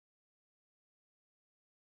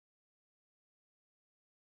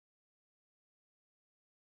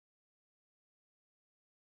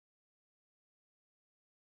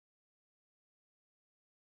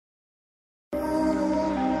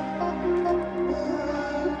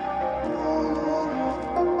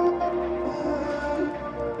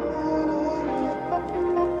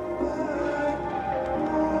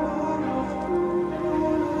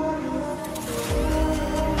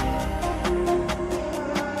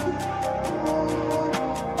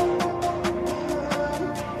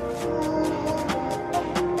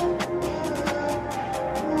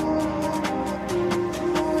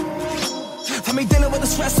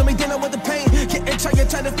stress on me, dealing with the pain. Getting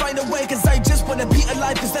trying to find a way, cause I just wanna be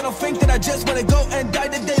alive. Cause I don't think that I just wanna go and die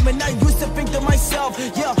today. Man, I used to think to myself,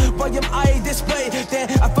 yeah, why am I this way?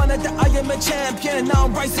 Then I found out that I am a champion. Now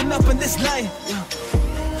I'm rising up in this light.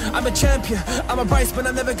 I'm a champion, I'm a rise, but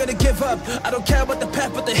I'm never gonna give up. I don't care about the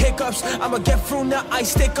path, but the hiccups. I'ma get through now, I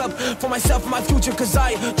stick up for myself and my future. Cause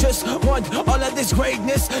I just want all of this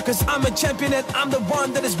greatness. Cause I'm a champion and I'm the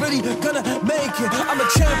one that is really gonna make it. I'm a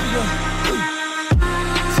champion.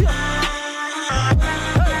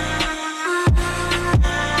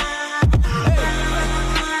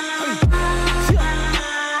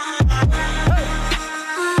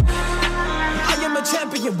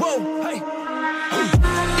 Champion, whoa, hey,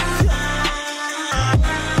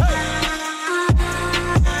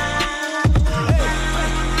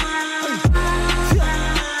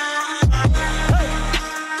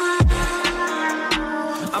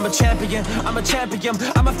 I'm a champion, I'm a champion.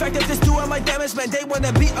 I'm effective, just doing my damage, man. They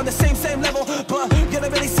wanna be on the same level, but you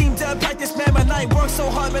don't really seem to practice, man. Man, I work so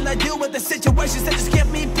hard, man. I deal with the situations that just give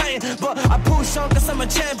me pain, but I push on cause I'm a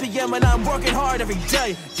champion, man. I'm working hard every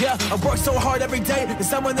day, yeah. I work so hard every day,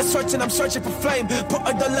 cause I'm on the search and I'm searching for flame. Put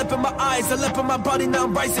the lip in my eyes, the lip in my body, now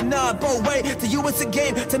I'm rising up. Oh wait, to you it's a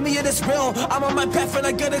game, to me it is real. I'm on my path and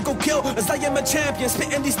I gotta go kill, cause I am a champion.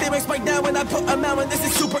 Spitting these lyrics right now and I put them out, and this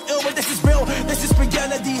is super ill, but this is real, this is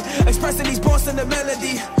reality. Expressing these bars in the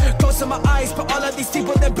melody. Closing my eyes, but all of these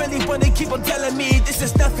people that believe when they keep on telling me this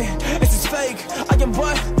is nothing, this is fake. I am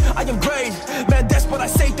what? I am great. Man, that's what I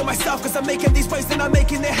say to myself, cause I'm making these waves and I'm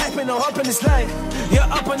making it happen. Oh, up in this line, yeah,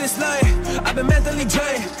 up in this line. I've been mentally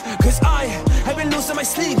drained, cause I have been losing my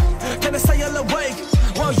sleep. Can I say I'm awake?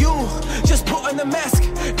 While you just put on the mask,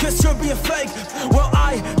 cause you're being fake. Well,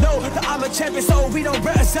 I know that I'm a champion, so we don't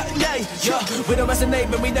resonate. Yeah, we don't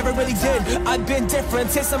resonate, but we never really did. I've been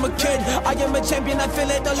different since I'm a kid. I am a champion, I feel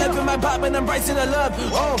it, I live in my body and I'm rising to love.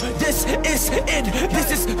 Oh, this is it,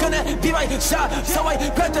 this is gonna be my shot. So I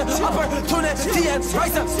grab the opportunity and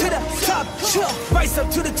rise up to the top. Sure, rise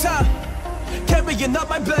up to the top, carrying up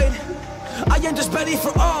my blade. I am just ready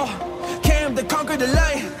for all, came to conquer the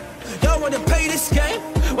light. Y'all wanna play this game?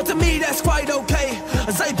 Well, to me that's quite okay,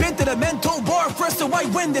 as I've been through the mental war first, so I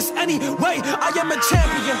win this anyway. I am a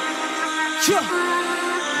champion, yeah.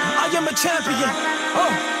 I am a champion,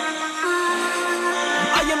 oh.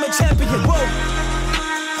 I am a champion, whoa.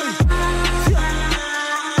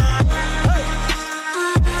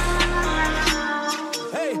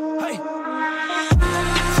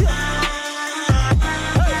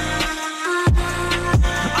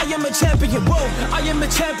 Champion, whoa, I am a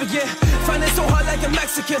champion. Find it so hard like a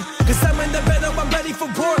Mexican, cause I'm in the battle, I'm ready for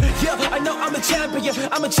war. Yeah, I know I'm a champion,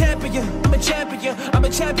 I'm a champion, I'm a champion, I'm a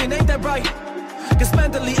champion, ain't that right? Cause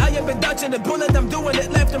mentally I have been dodging the bullet, I'm doing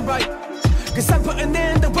it left and right. Cause I'm putting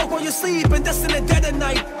in the work while you sleep, and that's in the dead of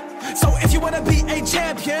night. So if you wanna be a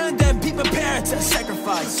champion, then be prepared to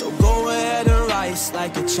sacrifice. So go ahead and rise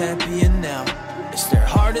like a champion now. It's their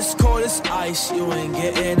hardest core is ice, you ain't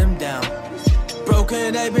getting them down.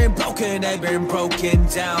 Broken, they've been broken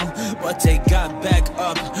down, but they got back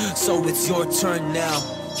up, so it's your turn now.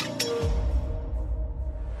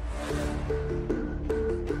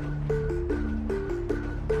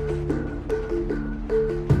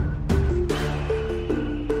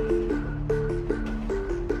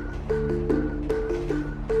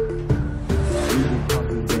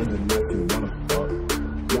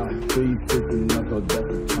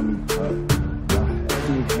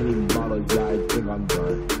 I'm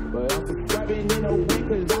done, but I'm subscribing in a way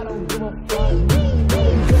cause I don't give a fuck.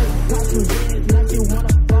 Just talking like you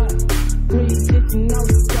wanna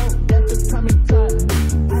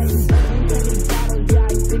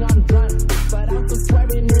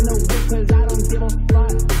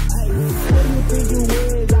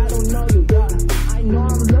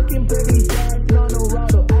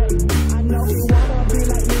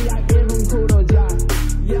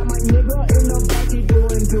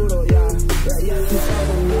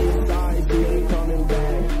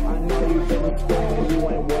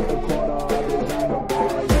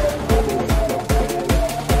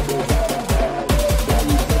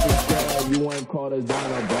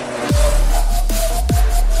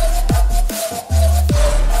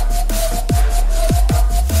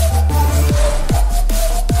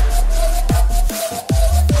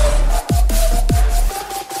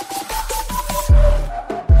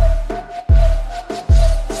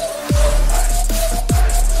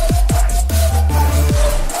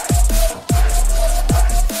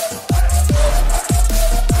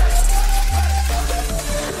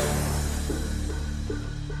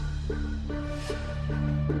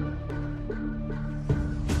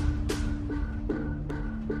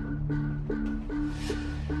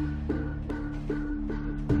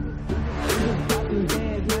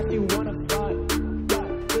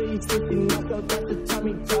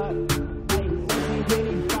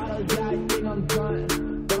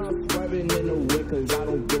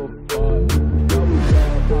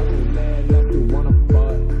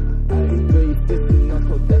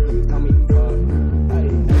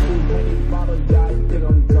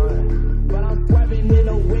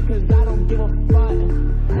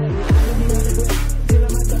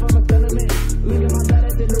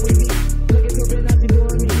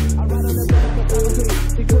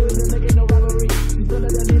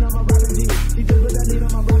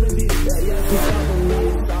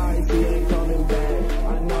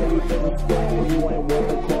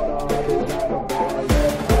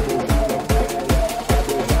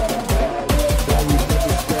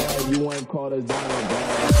the diamond bag.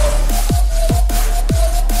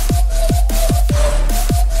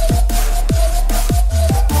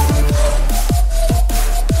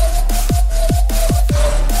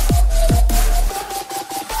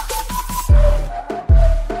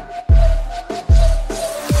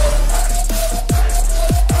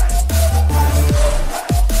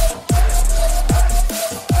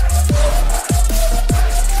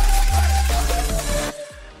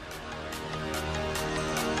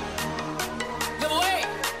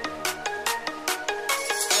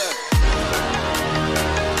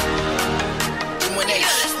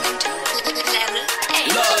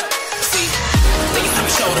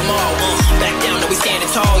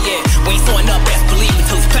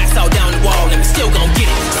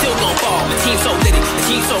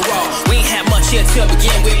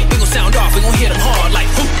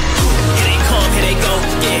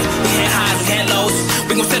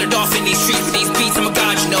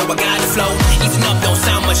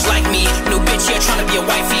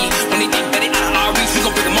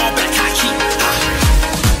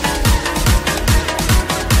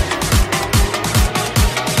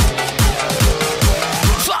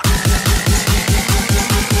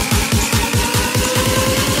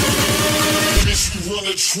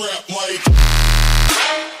 Trap like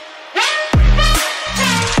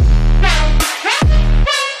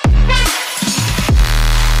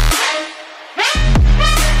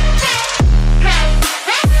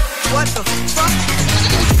What the fuck?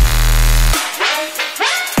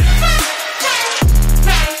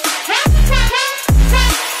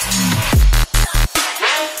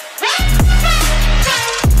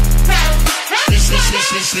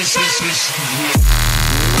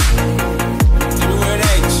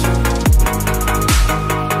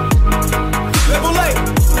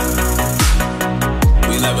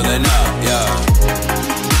 Leveling up, yeah.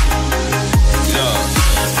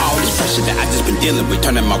 All this pressure that I just been dealing with,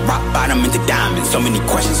 turning my rock bottom into diamonds. So many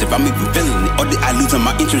questions if I'm even feeling it, or did I lose on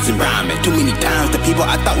my interest in rhyming? Too many times the people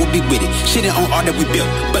I thought would be with it, shitting on all that we built.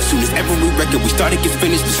 But soon as every record we started gets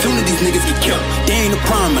finished, the sooner these niggas get killed. There ain't a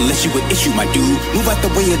problem unless you an issue, my dude. Move out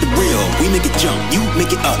the way of the real. We make it jump, you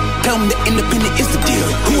make it up. Tell them that independent is the deal.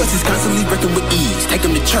 Who else is constantly working with ease? Take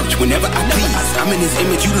them to church whenever I please. I'm in his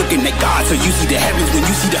image, you looking at God, so you see the heavens when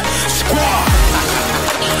you see the squad.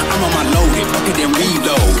 I'm on my loaded, fucker than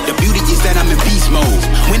reload. The beauty is that I'm in beast mode.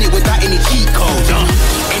 Win it without any cheat codes.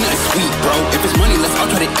 Ain't nothing sweet, bro. If it's money, let's all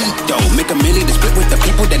try to eat, though. Make a million to split with the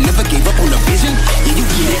people that never gave up on the vision. Yeah, you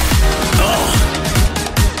get it.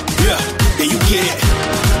 Yeah, you get it.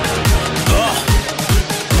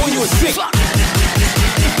 Boy, you a sick. Boy,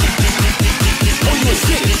 you a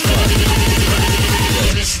sick.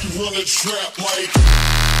 If you wanna trap like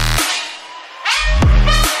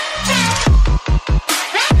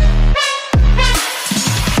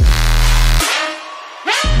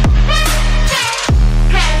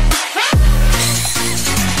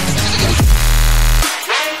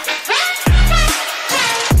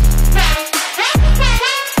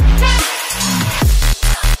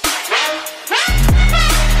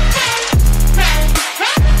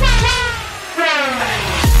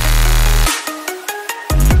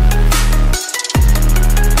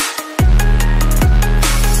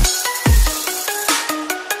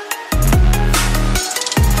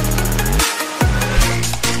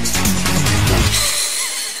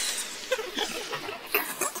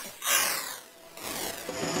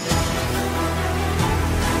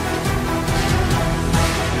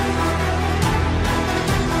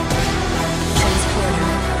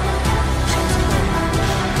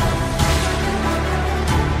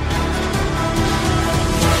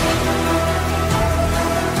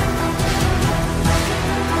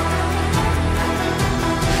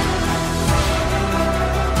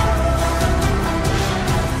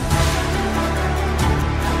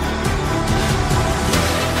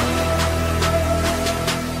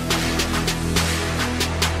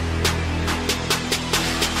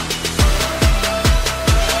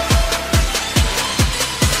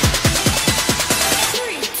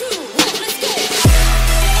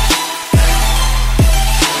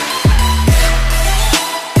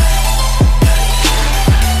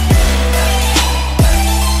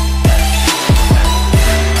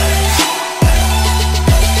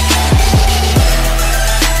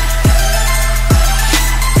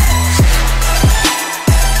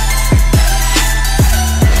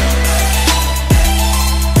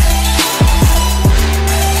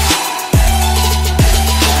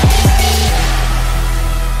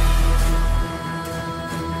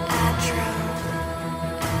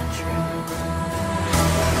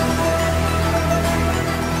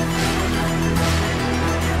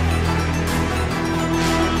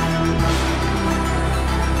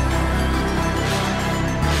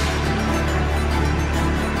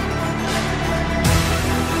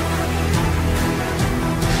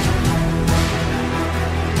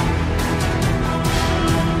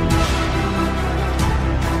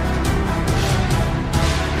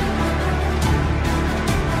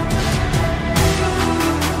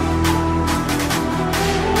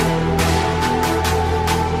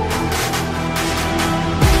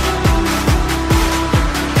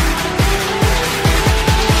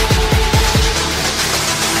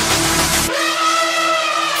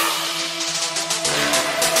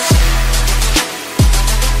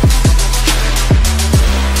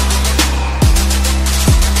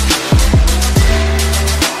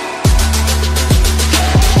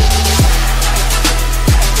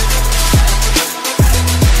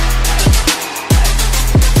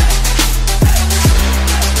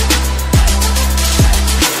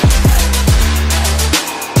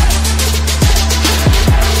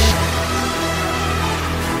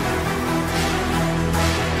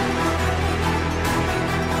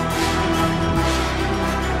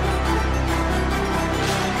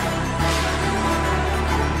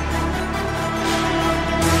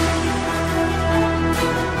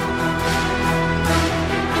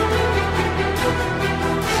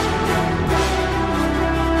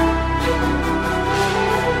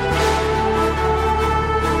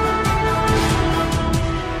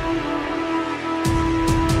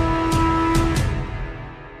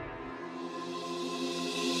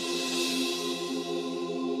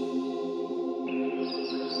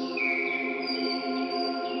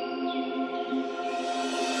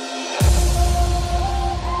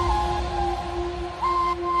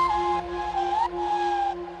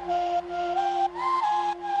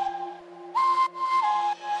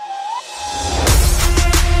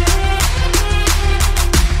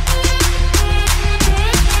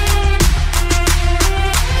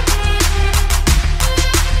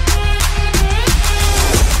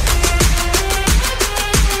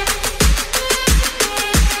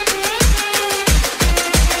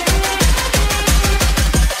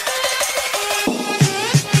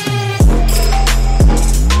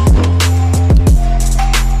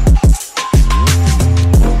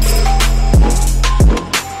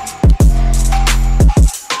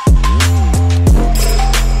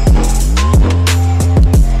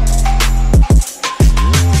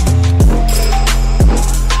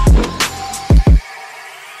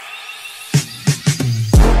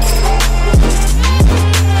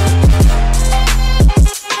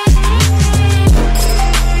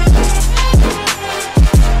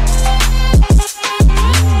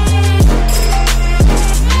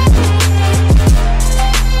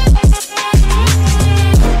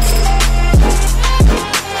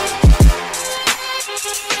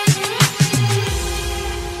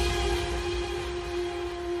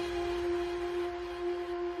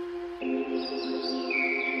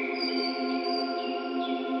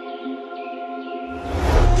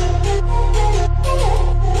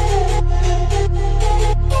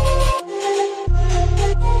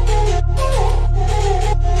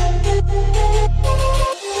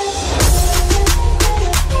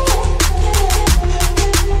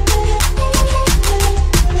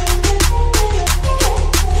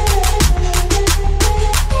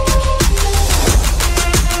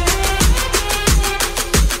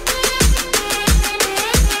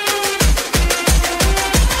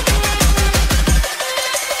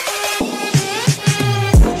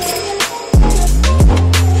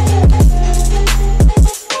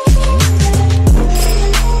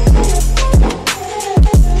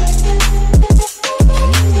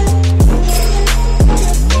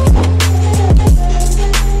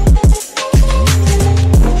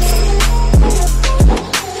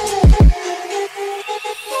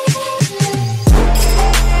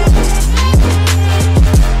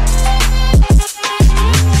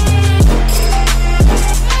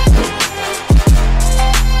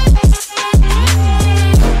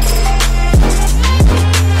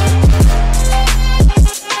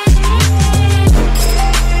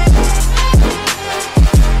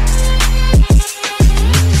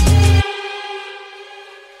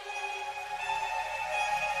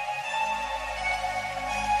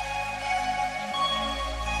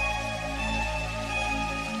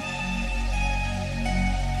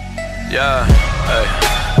Yeah, hey.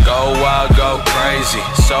 Go wild, go crazy.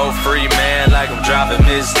 So free, man, like I'm driving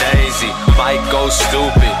Miss Daisy. Might go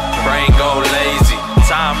stupid, brain go lazy.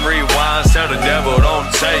 Time rewinds, tell the devil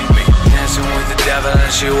don't take me. Dancing with the devil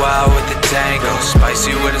and she wild with the tango.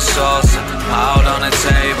 Spicy with the salsa, out on the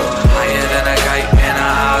table. Higher than a kite, man,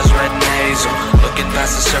 her eyes red and hazel. Looking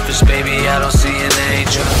past the surface, baby, I don't see an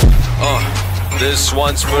angel. This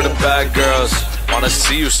one's for the bad girls. Wanna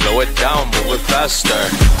see you slow it down, move it faster.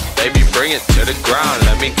 Baby, bring it to the ground,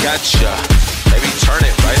 let me catch ya. Baby, turn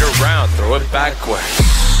it right around, throw it backwards.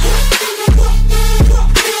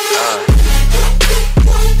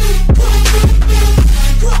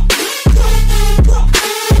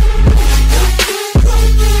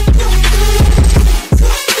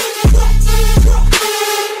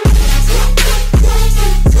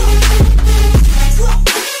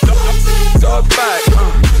 Throw it back,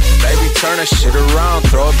 baby, turn that shit around,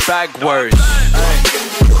 throw it backwards.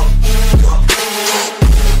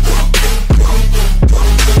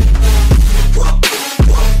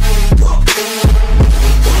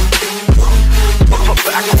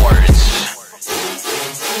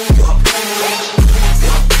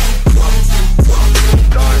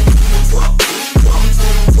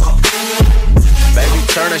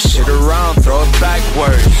 Turn that shit around, throw it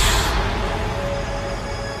backwards.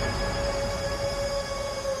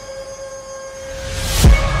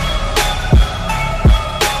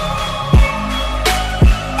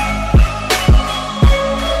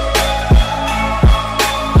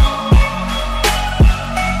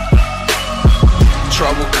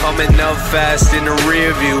 Trouble coming up fast in the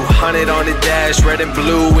rear view. 100 on the dash, red and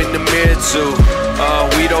blue in the mirror too.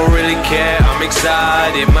 We don't really care, I'm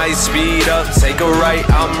excited. Might speed up, take a right,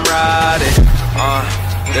 I'm riding.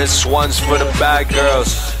 This one's for the bad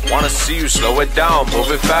girls. Wanna see you slow it down,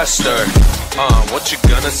 move it faster. What you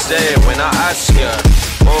gonna say when I ask ya?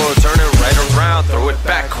 Oh, turn it right around, throw it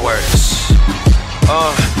backwards.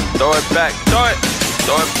 Throw it back, throw it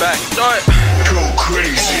back, throw it. Go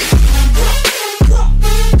crazy.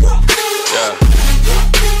 Yeah.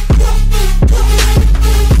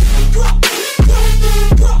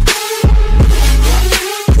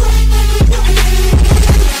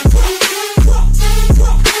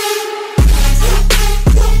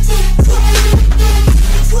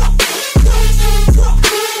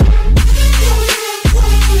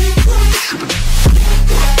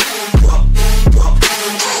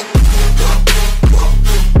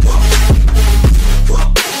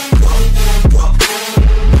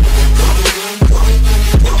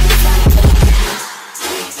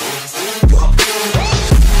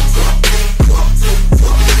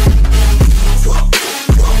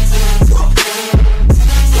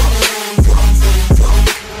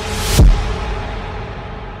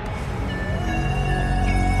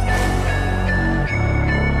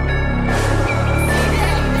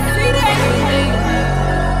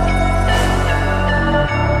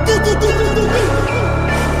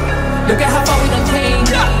 Look at how far we done came.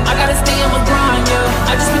 I gotta stay on my grind,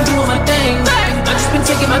 yeah. I just been doing my thing. I just been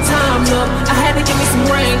taking my time, look. I had to give me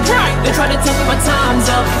some rain. They try to tell me my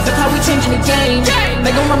time's up. Look how we changing the game.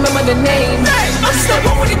 They gon' remember the name. I'm just step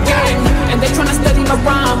on with the gang. And they tryna study my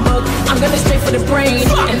rhyme book. I'm gonna straight for the brain.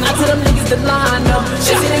 And I tell them niggas to line up.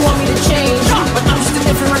 They say they want me to change, but I'm just a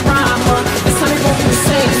different rhymer. This time it won't be the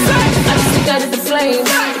same. I just ignited the flame.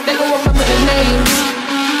 They gon' remember the name.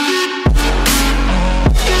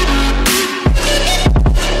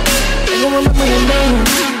 Remember your name.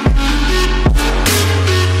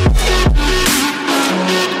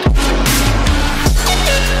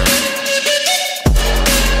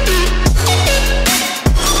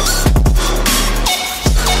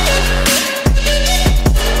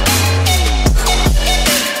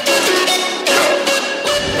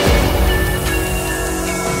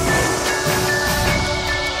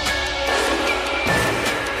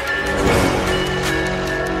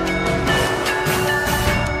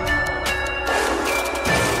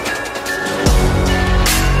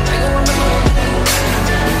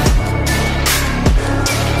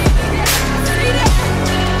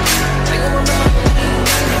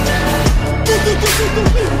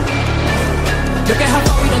 Look at how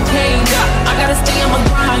far we done came. I gotta stay on my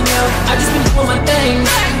grind, yo. I just been doing my thing.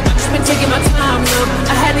 I just been taking my time, yo.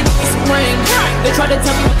 I had to give me some rain. They try to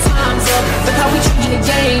tell me my time's up. Look how we changing the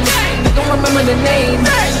game. They don't remember the name.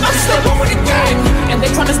 I'm just step on with the gang. And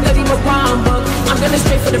they tryna study my rhyme book. I'm gonna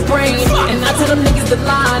straight for the brain. And I tell them niggas to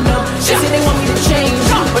line up. They say they want me to change,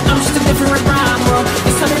 but I'm just a different rhymer.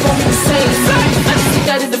 This time it won't be the same. I just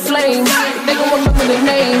ignited the flame. They gon' remember the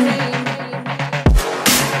name.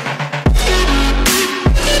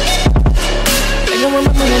 They gon'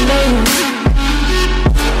 remember the name.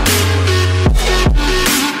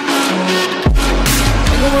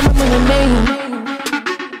 when I need.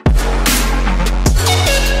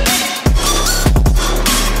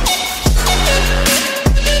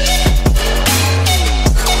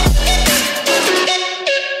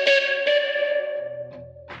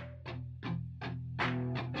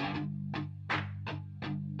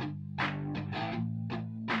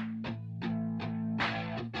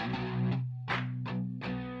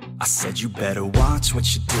 I said you better watch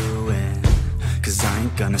what you're doing, 'cause I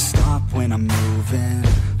ain't gonna stop when I'm moving.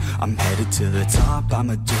 I'm headed to the top,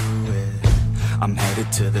 I'ma do it. I'm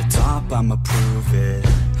headed to the top, I'ma prove it.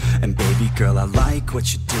 And baby girl, I like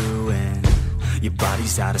what you're doing. Your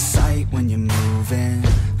body's out of sight when you're moving.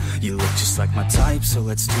 You look just like my type, so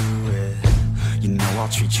let's do it. You know I'll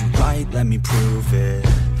treat you right, let me prove it.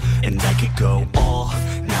 And I could go all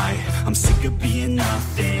night, I'm sick of being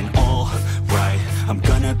nothing. All right, I'm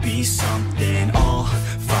gonna be something. I'll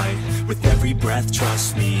fight with every breath,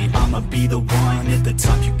 trust me. I'ma be the one at the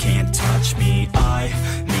top, you can't touch me. I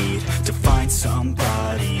need to find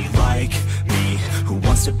somebody like me, who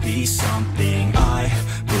wants to be something. I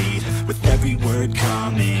bleed with every word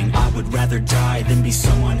coming. I would rather die than be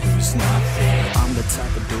someone who's nothing. I'm the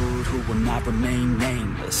type of dude who will not remain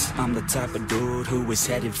nameless. I'm the type of dude who is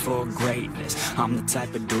headed for greatness. I'm the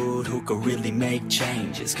type of dude who could really make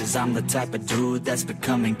changes, 'cause I'm the type of dude that's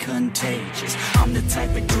becoming contagious. I'm the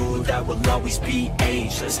type of dude that will always be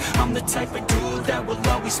ageless. I'm the type of dude that will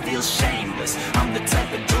always feel shameless. I'm the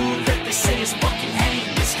type of dude that they say is fucking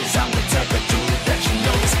heinous, 'cause I'm the type of dude that you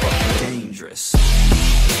know is fucking dangerous.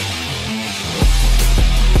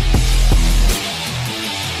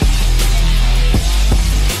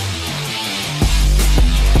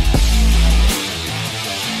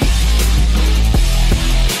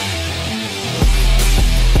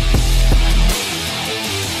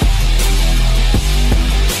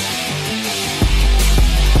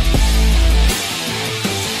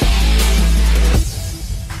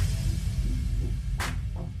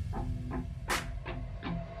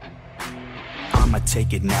 I'ma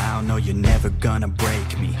take it now, no you're never gonna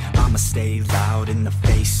break me. I'ma stay loud in the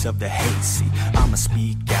face of the hate, see. I'ma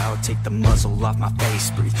speak out, take the muzzle off my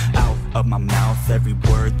face. Breathe out of my mouth every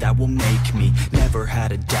word that will make me. Never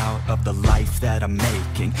had a doubt of the life that I'm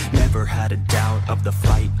making. Never had a doubt of the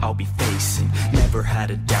fight I'll be facing. Never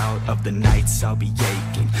had a doubt of the nights I'll be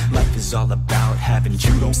aching. Life is all about having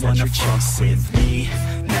dreams that you're chasing. With me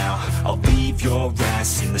now, I'll leave your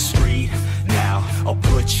ass in the street. Now, I'll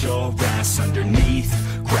put your ass underneath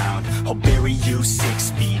ground. I'll bury you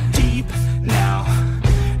 6 feet deep now.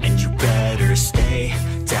 And you better stay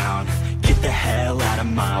down. Get the hell out of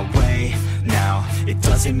my way now. It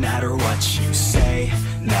doesn't matter what you say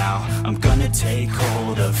now. I'm gonna take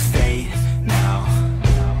hold of fate now.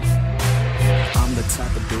 I'm the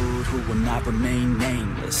type of dude who will not remain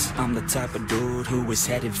nameless. I'm the type of dude who is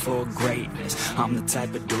headed for greatness. I'm the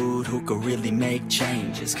type of dude who could really make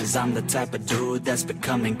changes, 'cause I'm the type of dude that's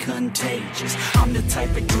becoming contagious. I'm the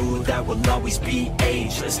type of dude that will always be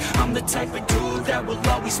ageless. I'm the type of dude that will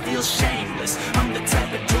always feel shameless. I'm the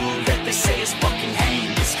type of dude that they say is fucking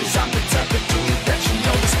heinous, 'cause I'm the type of dude that you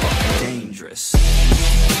know is fucking dangerous.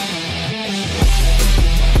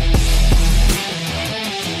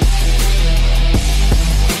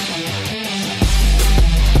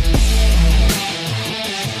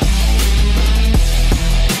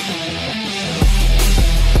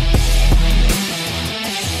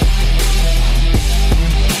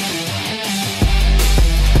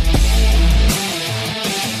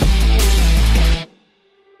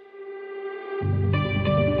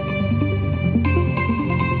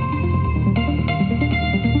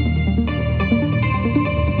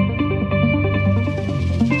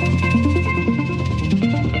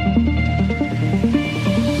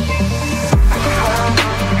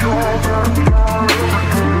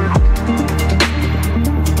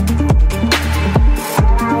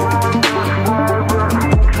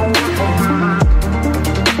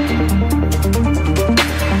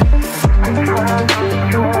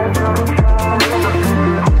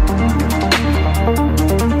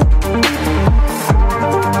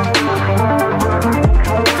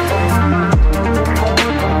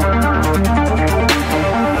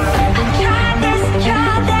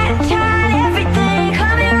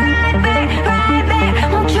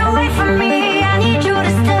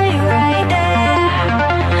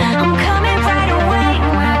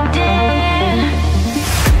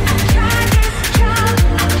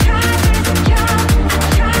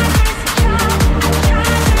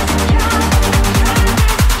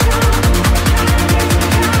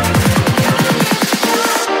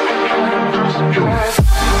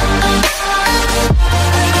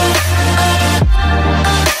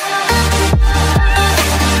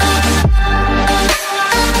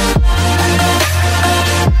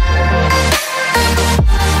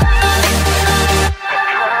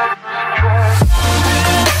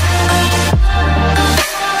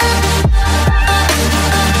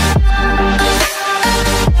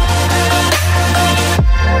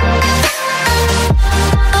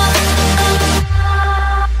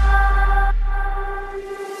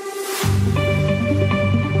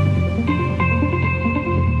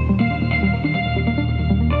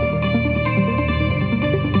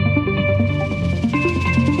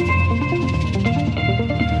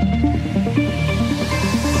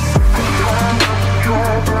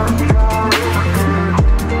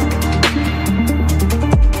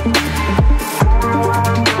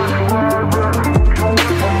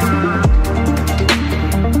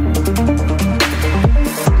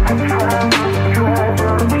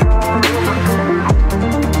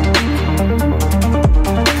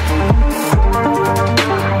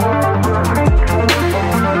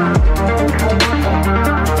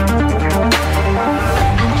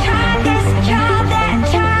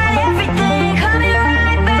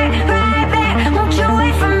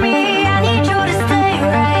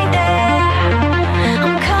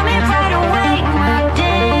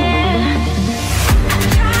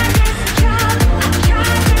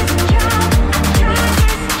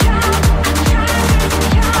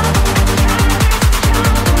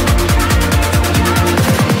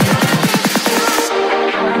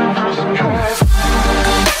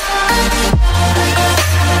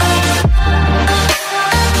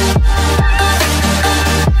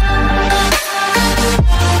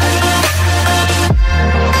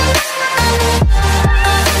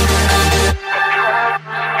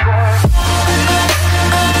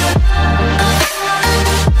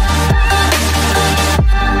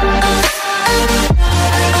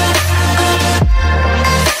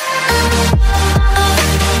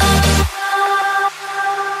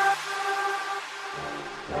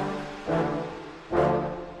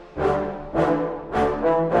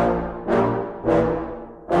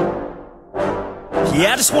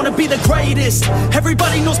 Yeah, I just wanna be the greatest.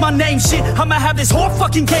 Everybody knows my name, shit. I'ma have this whole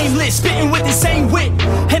fucking game list, spitting with insane wit,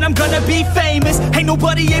 and I'm gonna be famous. Ain't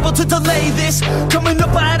nobody able to delay this. Coming up,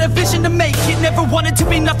 I had a vision to make it. Never wanted to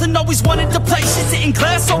be nothing, always wanted to play shit. Sit in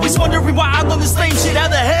class, always wondering why I love the same shit. How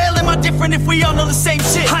the hell am I different if we all know the same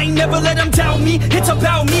shit? I ain't never let them doubt me, it's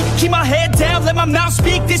about me. Keep my head down, let my mouth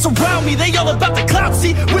speak. They surround me, they all about the clout,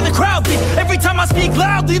 see where the crowd be. Every time I speak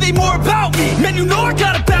loudly, they more about me. Man, you know I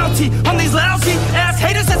got a bounty on these lousy ass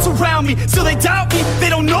haters that surround me. Still they doubt me, they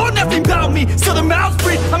don't know nothing about me. Still their mouths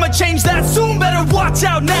breathe, I'ma change that soon. Better watch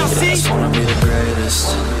out now, see? I just wanna be the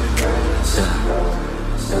greatest.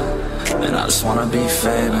 Yeah. And I just wanna be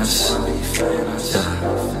famous. Yeah.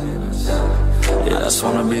 Yeah, I just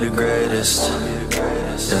wanna be the greatest.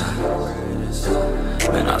 Yeah.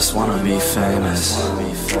 And I just wanna be famous.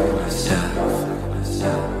 Yeah.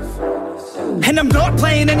 And I'm not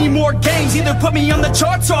playing any more games. Either put me on the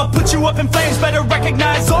charts or I'll put you up in flames. Better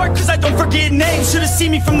recognize art, cause I don't forget names. Should've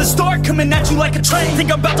seen me from the start, coming at you like a train.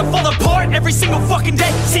 Think I'm about to fall apart every single fucking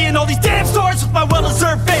day. Seeing all these damn stars with my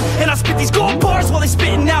well-deserved fame. And I spit these gold bars while they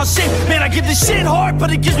spitting out shit. Man, I give this shit hard,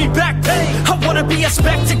 but it gives me back pain. I wanna be a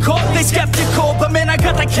spectacle, they skeptical. But man, I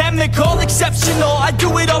got that chemical, exceptional. I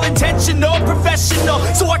do it all intentional, professional.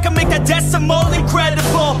 So I can make that decimal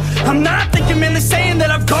incredible. I'm not thinking, man, they're saying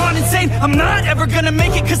that I've gone insane. I'm not ever gonna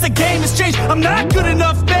make it cause the game has changed. I'm not good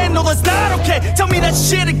enough, man, no that's not okay. Tell me that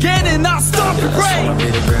shit again and I'll stop the brain. I just wanna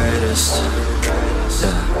be the greatest.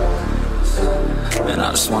 Yeah. And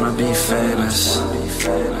I just wanna be famous.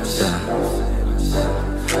 Yeah.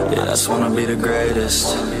 Yeah, I just wanna be the greatest.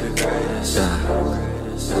 Yeah.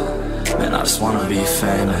 Man, I just wanna be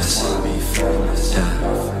famous. Yeah.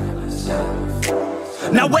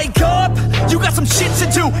 Now wake up, you got some shit to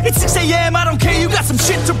do. It's 6 AM, I don't care, you got some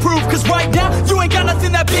shit to prove. Cause right now, you ain't got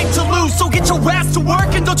nothing that big to lose. So get your ass to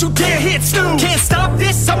work and don't you dare hit snooze. Can't stop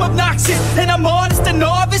this, I'm obnoxious. And I'm honest and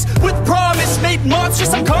novice with promise. Made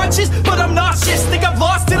monstrous, I'm conscious, but I'm nauseous. Think I've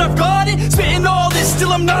lost it, I've got it. Spitting all this,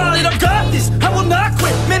 still I'm not it. I've got this, I will not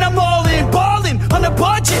quit. Man, I'm all in, ballin' on a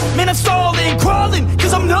budget. Man, I'm stalling, crawling,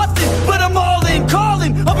 cause I'm nothing. But I'm all in,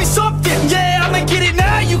 calling, I'll be something. Yeah, I'ma get it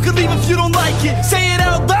now, you can leave if you don't like it. Say it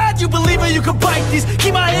out loud, you believe it, you can bite this.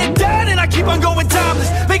 Keep my head down and I keep on going timeless.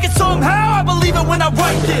 Make it somehow, I believe it when I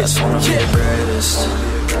write this. I just wanna be the greatest.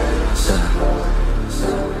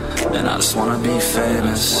 Yeah. And I just wanna be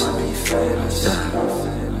famous. Yeah.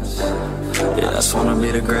 Yeah, I just wanna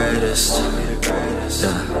be the greatest.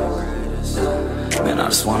 Yeah. Man, I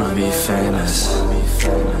just wanna be famous.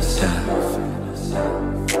 Yeah.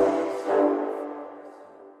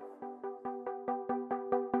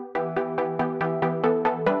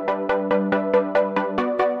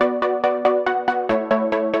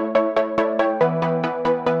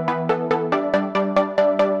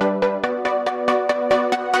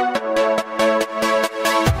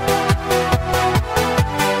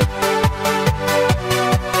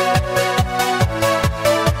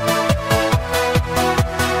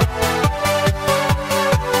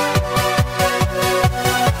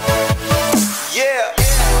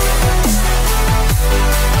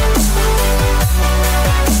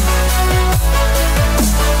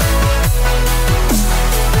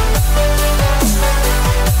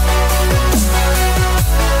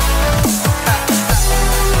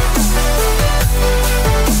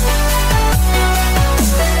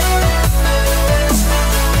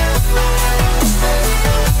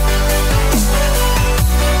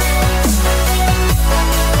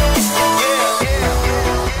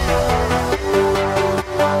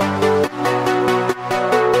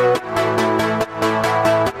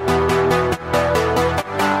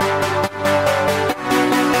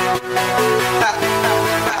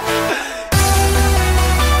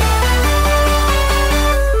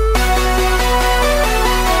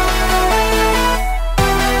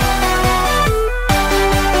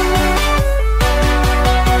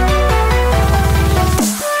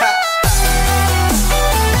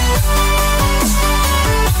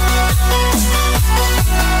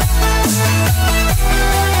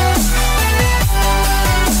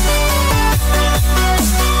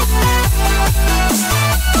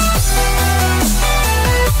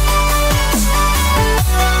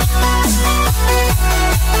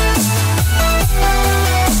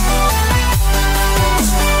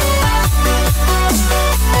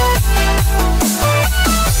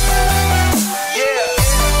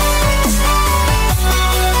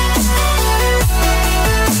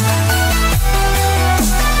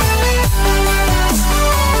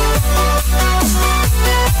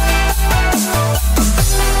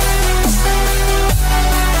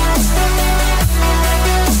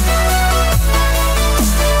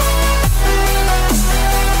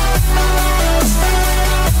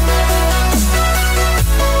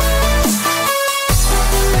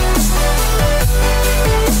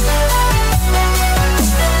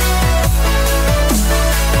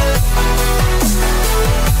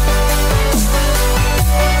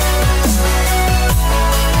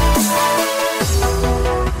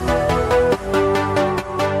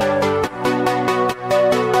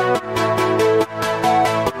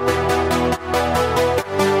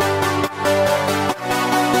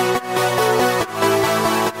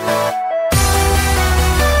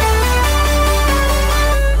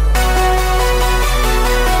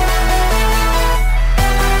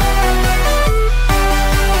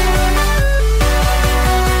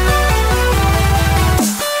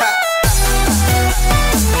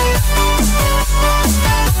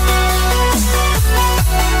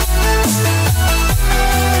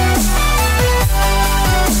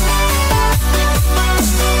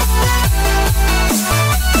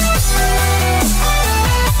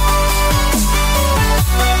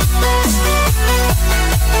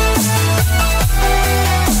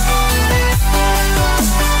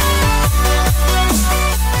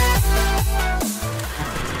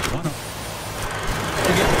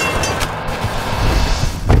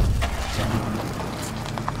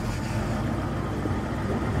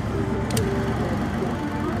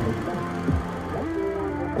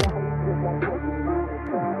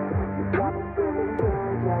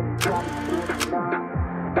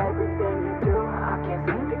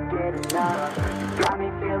 get enough. You got me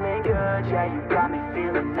feeling good, yeah, you got me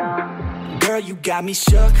feeling numb. Girl, you got me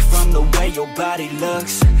shook from the way your body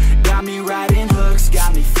looks. Got me riding hooks,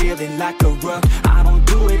 got me feeling like a rook. I don't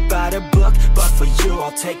do it by the book, but for you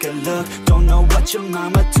I'll take a look. Don't know what your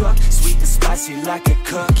mama took, sweet and spicy like a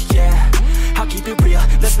cook, yeah. I'll keep it real,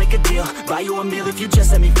 let's make a deal. Buy you a meal if you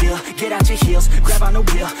just let me feel. Get out your heels, grab on the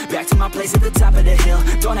wheel. Back to my place at the top of the hill.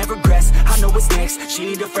 Don't have regrets, I know what's next. She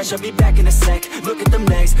need a fresh, I'll be back in a sec. Look at them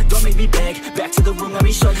legs, don't make me beg. Back to the room, let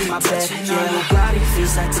me show you my bed. Touching on your body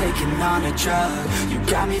feels like taking on a drug. You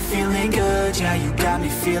got me feeling good, yeah, you got me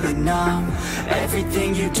feeling numb.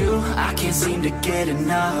 Everything you do, I can't seem to get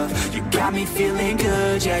enough. You got me feeling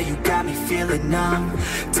good, yeah, you got me feeling numb.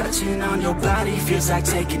 Touching on your body feels like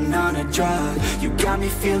taking on a drug. You got me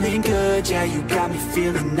feeling good, yeah, you got me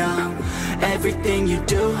feeling numb. Everything you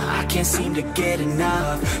do, I can't seem to get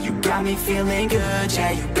enough. You got me feeling good,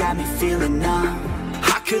 yeah, you got me feeling numb.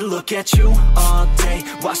 I could look at you all day,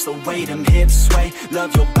 watch the way them hips sway.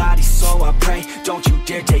 Love your body, so I pray, don't you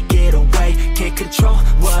dare take it away. Can't control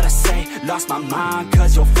what I say, lost my mind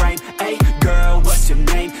cause your frame. Hey girl, what's your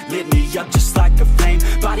name? Lit me up just like a flame.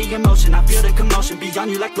 Body in motion, I feel the commotion.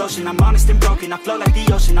 Beyond you like lotion, I'm honest and broken. I flow like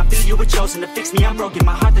the ocean, I feel you were chosen to fix me, I'm broken.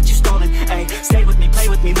 My heart that you stolen, hey. Stay with me, play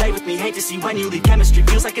with me, lay with me. Hate to see when you leave, chemistry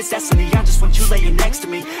feels like it's destiny. I just want you laying next to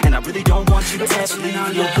me, and I really don't want you to ever leave.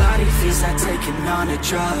 On your body feels like taking on a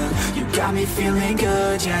drug. You got me feeling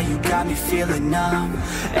good, yeah, you got me feeling numb.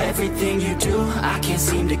 Everything you do, I can't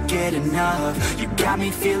seem to get enough. You got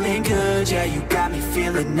me feeling good, yeah, you got me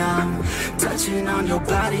feeling numb. Touching on your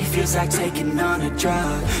body feels like taking on a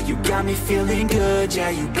drug. You got me feeling good,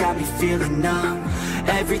 yeah, you got me feeling numb.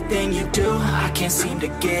 Everything you do, I can't seem to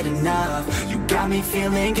get enough. You got me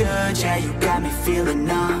feeling good, yeah, you got me feeling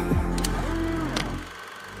numb.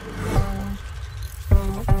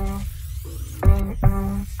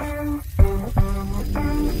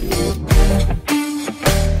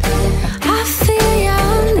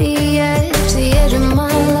 Circling the edge.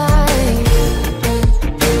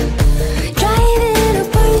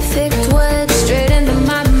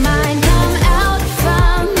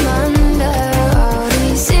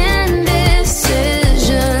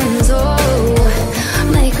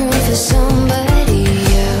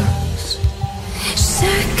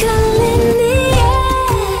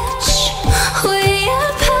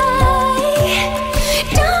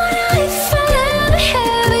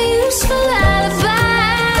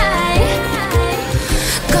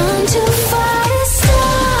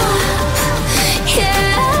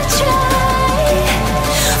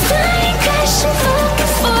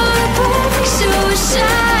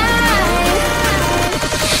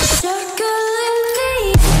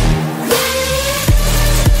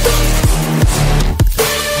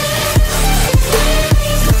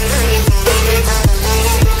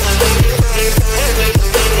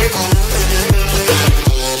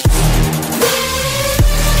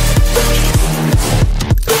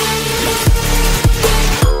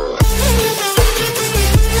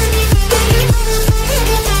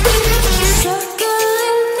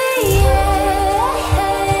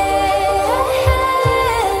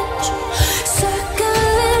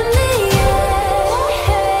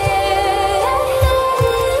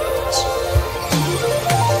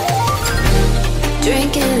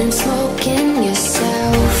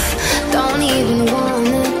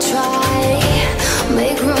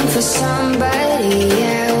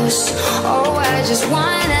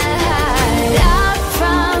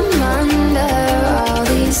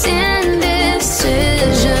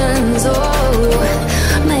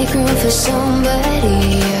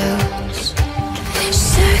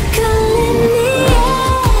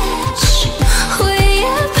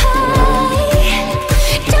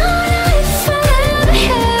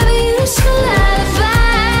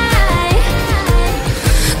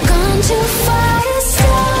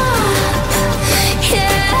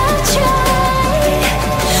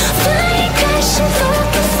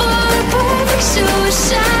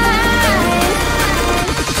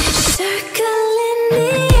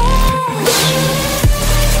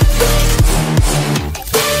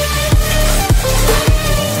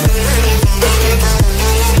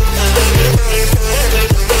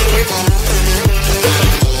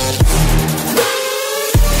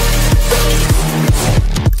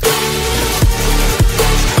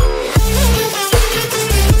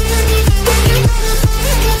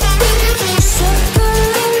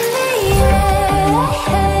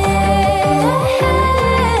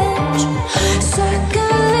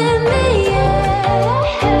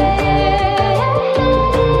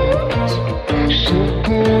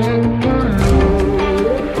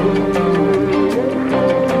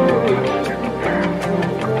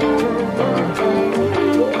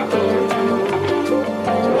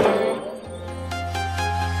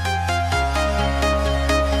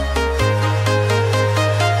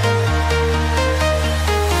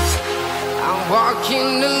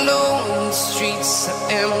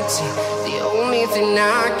 empty. The only thing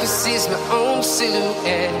I can see is my own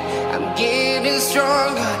silhouette. I'm getting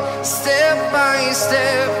stronger, step by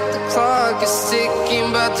step. The clock is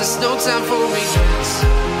ticking, but there's no time for regrets.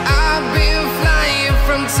 I've been flying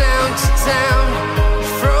from town to town,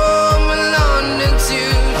 from London to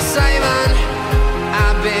Taiwan.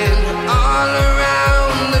 I've been all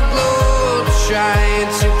around the globe, trying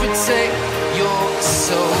to protect your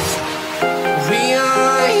soul. We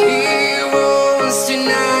are heroes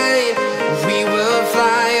tonight. We will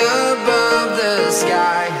fly above the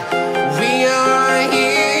sky. We are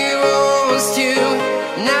heroes tonight.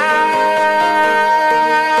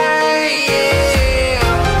 Yeah.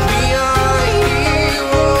 We are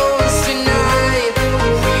heroes tonight.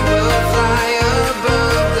 We will fly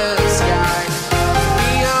above the sky.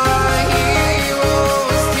 We are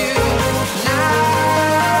heroes tonight.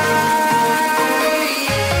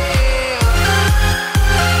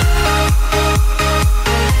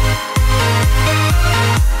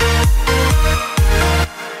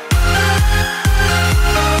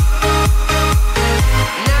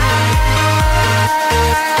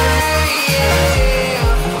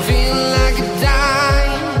 Feeling like a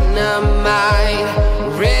dynamite,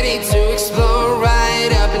 ready to explore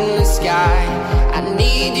right up in the sky. I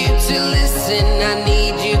need you to listen, I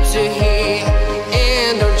need you to hear,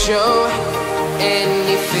 and don't show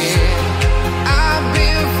any fear. I've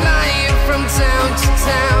been flying from town to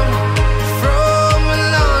town, from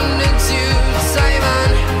London to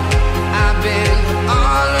Taiwan. I've been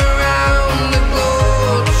all around the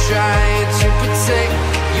globe, trying to protect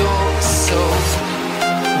your soul.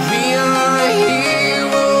 We are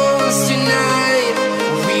heroes tonight.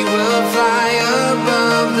 We will fly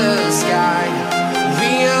above the sky.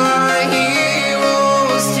 We are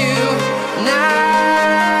heroes tonight.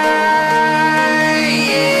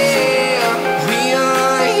 Yeah. We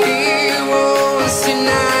are heroes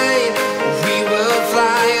tonight. We will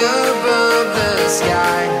fly above the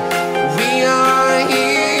sky. We are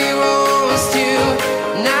heroes tonight.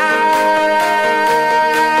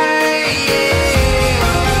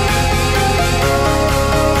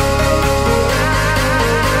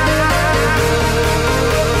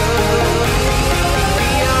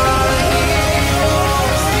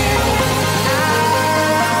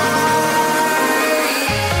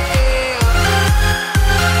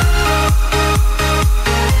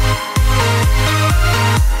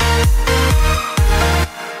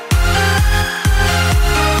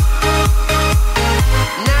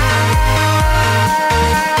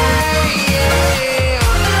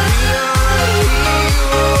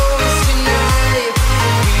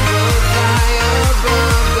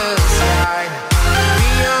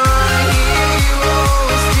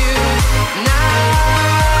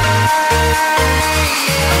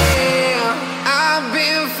 I've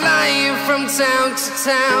been flying from town to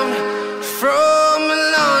town, from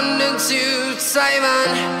London to Taiwan.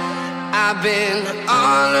 I've been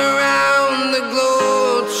all around the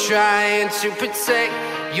globe, trying to protect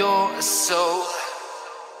your soul.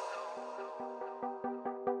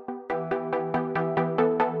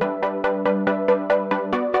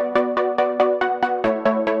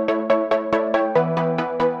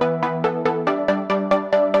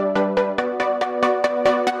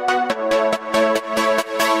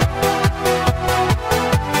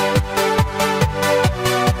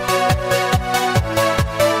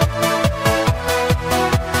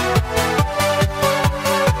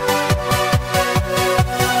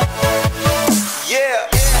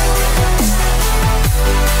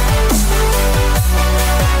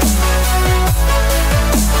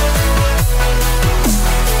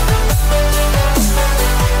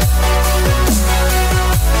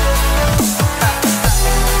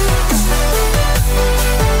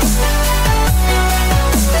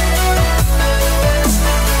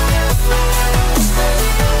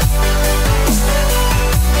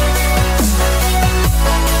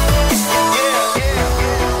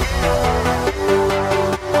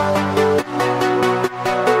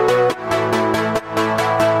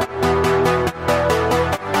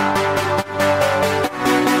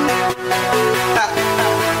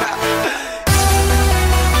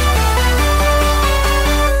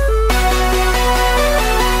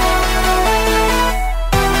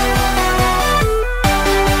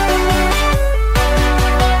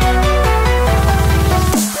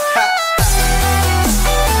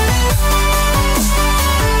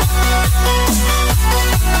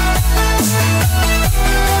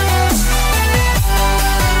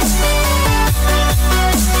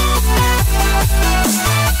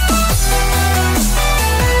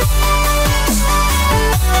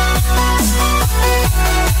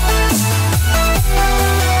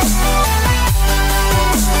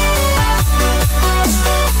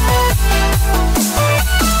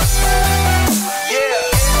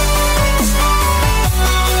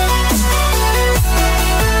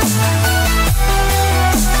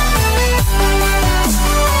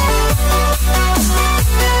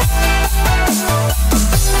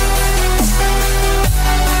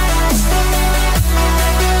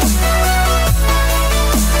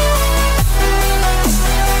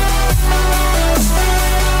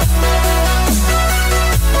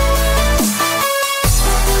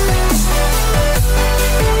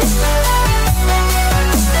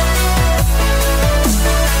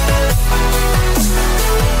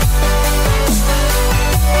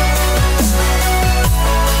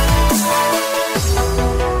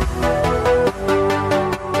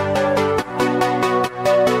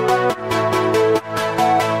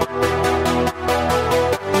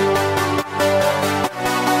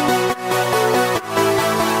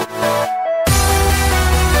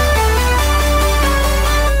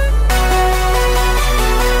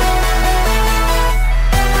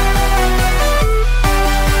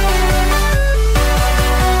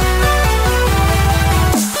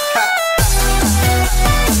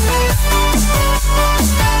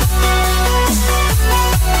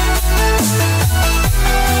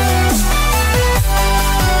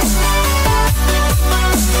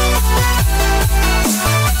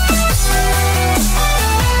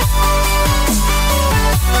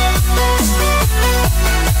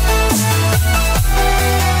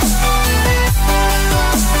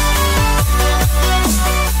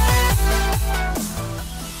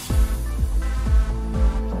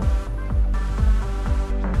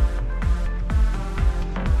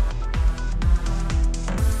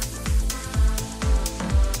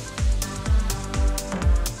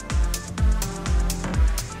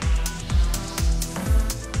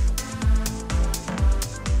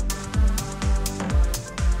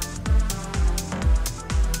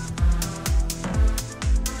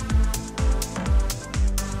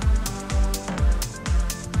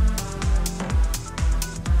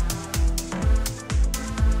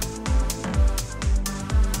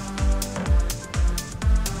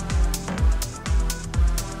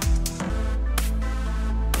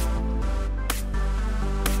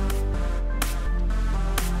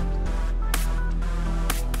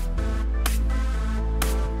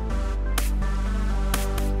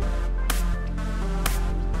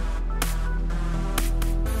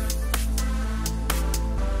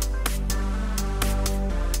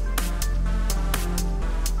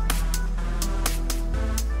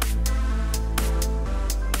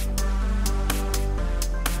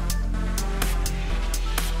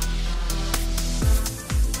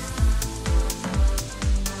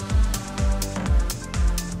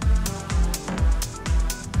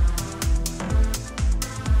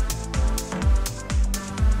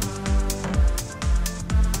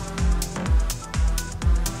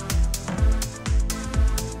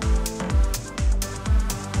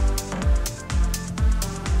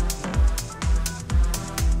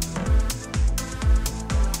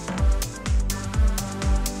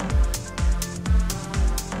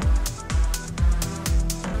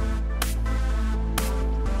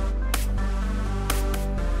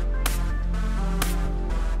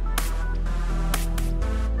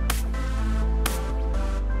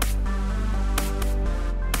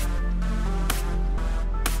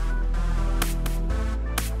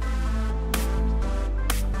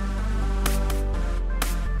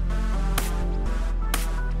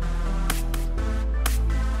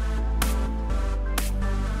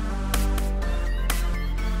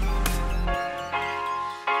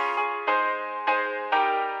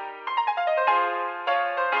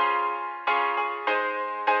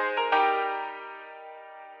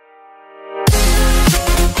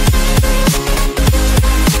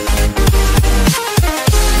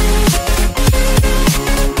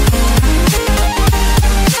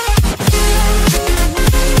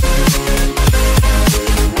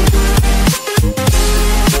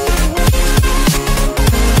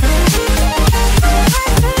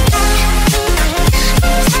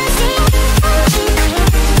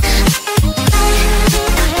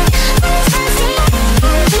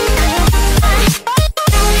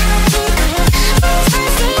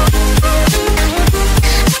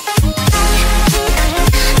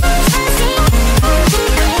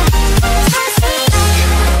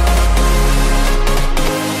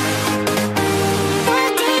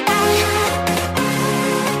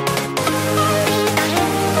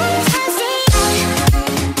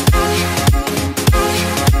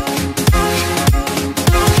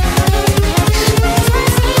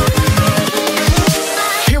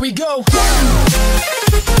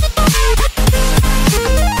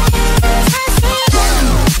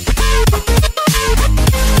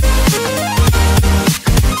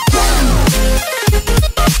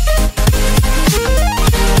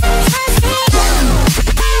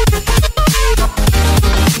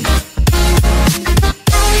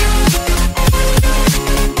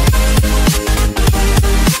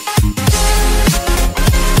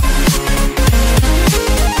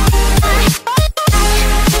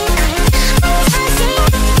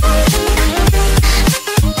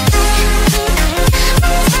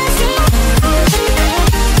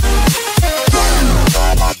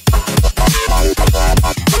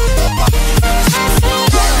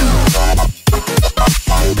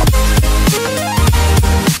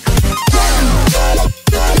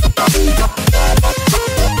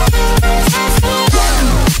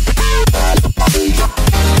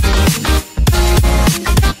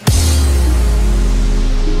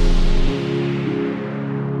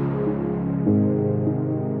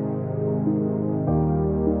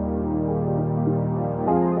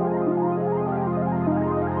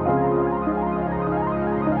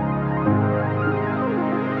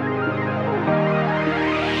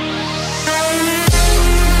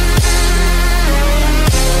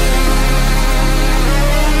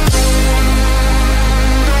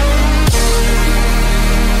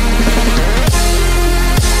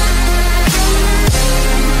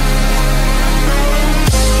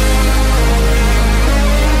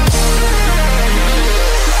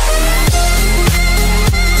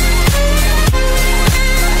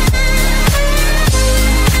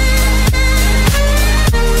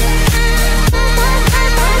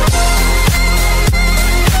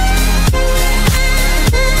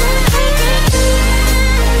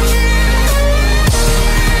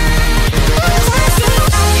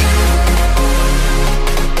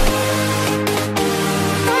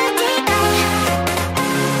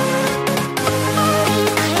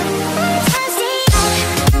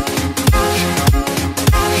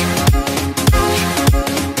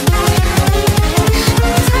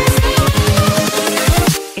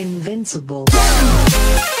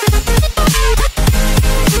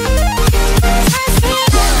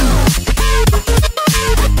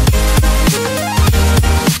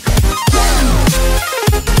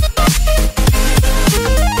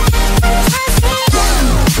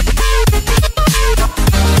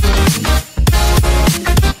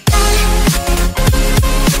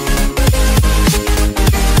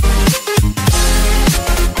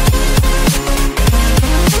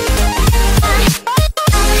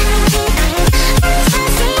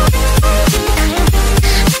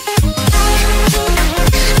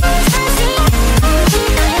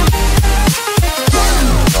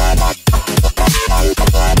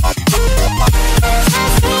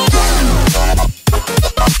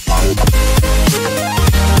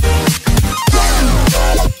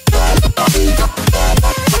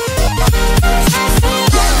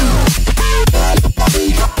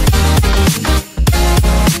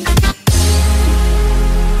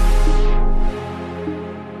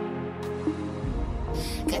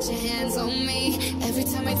 Got your hands on me. Every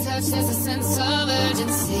time we touch, there's a sense of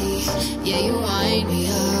urgency. Yeah, you wind me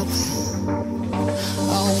up.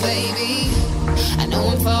 Oh, baby, I know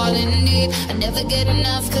I'm falling deep. I never get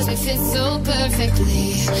enough, cause we fit so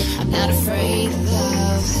perfectly. I'm not afraid of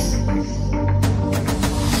love.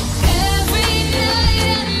 Every night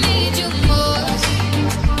I need you more.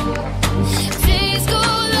 Days go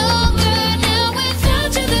longer now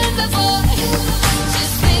without you than before.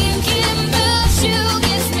 Just thinking about you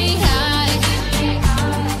gets me high.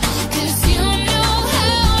 Cause you know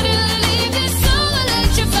how to leave this soul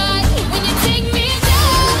electrified. When you take me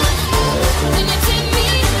down, when you take me,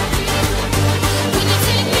 when you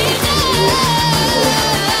take me down,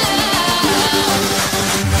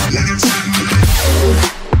 when you take me down.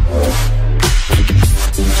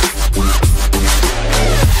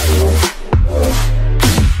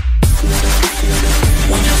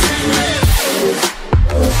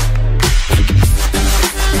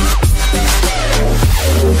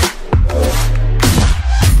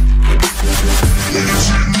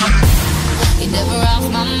 You're never off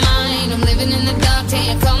my mind. I'm living in the dark till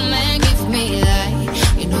you come and give me light.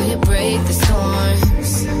 You know you break the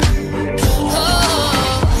storms.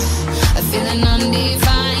 Oh, I'm feeling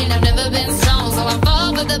undefined. I've never been strong, so I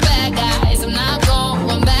fall for the bad guys. I'm not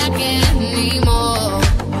going back anymore.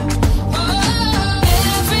 Oh,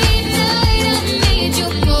 every night I need you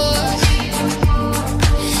more.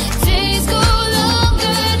 Days go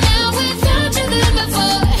longer now without you than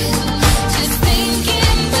before. Just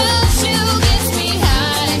thinking about you gets me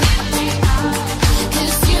high.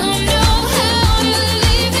 Cause you know how to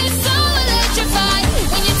leave it so electrified.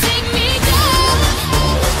 When you take me down,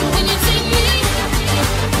 when you take me,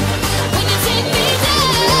 when you take me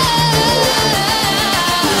down, when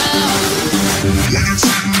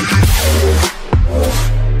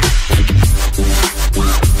you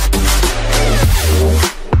take me down.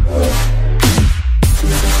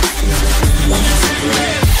 When you take me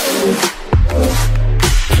down, when you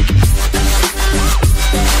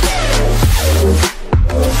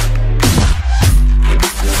take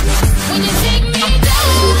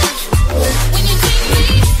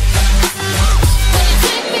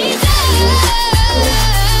me, when you take me down,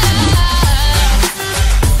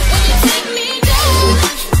 when you take me down,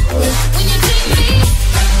 when you take me,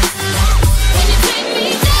 when you take me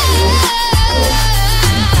down.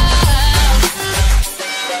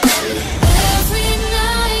 Every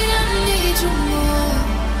night I need you more.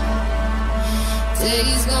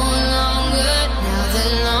 Days going longer now,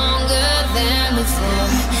 they're longer than before.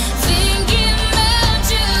 Thinking about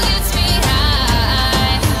you gets me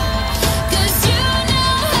high. Cause you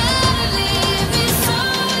know how to leave me so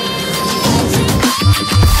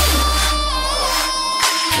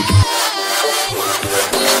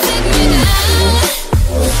when you take me down,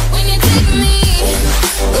 when you take me,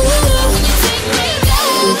 ooh, when you take me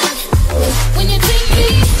down, when you take me,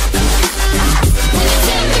 when you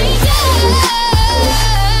take me down.